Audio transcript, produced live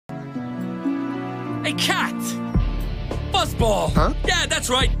A cat! Fuzzball! Huh? Yeah, that's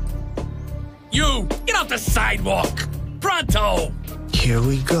right. You, get off the sidewalk! Pronto! Here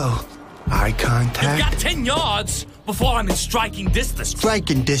we go. Eye contact. You've got 10 yards before I'm in striking distance.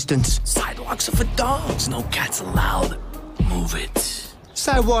 Striking distance. Sidewalks are for dogs. No cats allowed. Move it.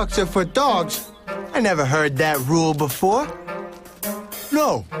 Sidewalks are for dogs. I never heard that rule before.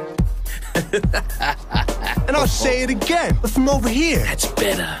 No. And I'll say it again, but from over here. That's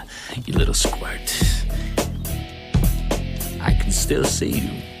better, you little squirt. I can still see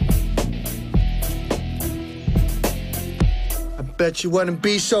you. I bet you wouldn't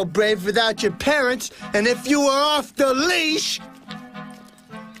be so brave without your parents, and if you were off the leash...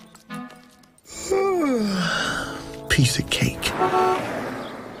 Piece of cake.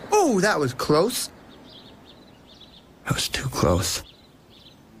 Oh, that was close. That was too close.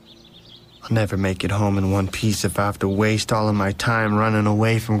 I'll never make it home in one piece if I have to waste all of my time running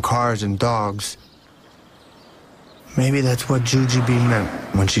away from cars and dogs. Maybe that's what Jujubee meant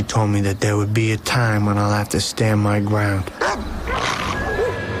when she told me that there would be a time when I'll have to stand my ground.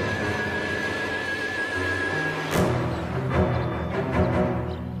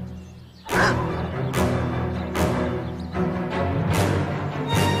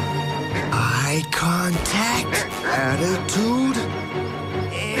 Eye contact, attitude,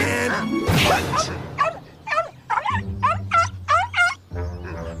 and punch.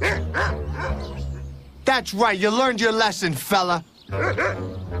 That's right, you learned your lesson, fella.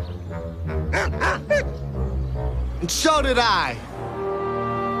 And so did I.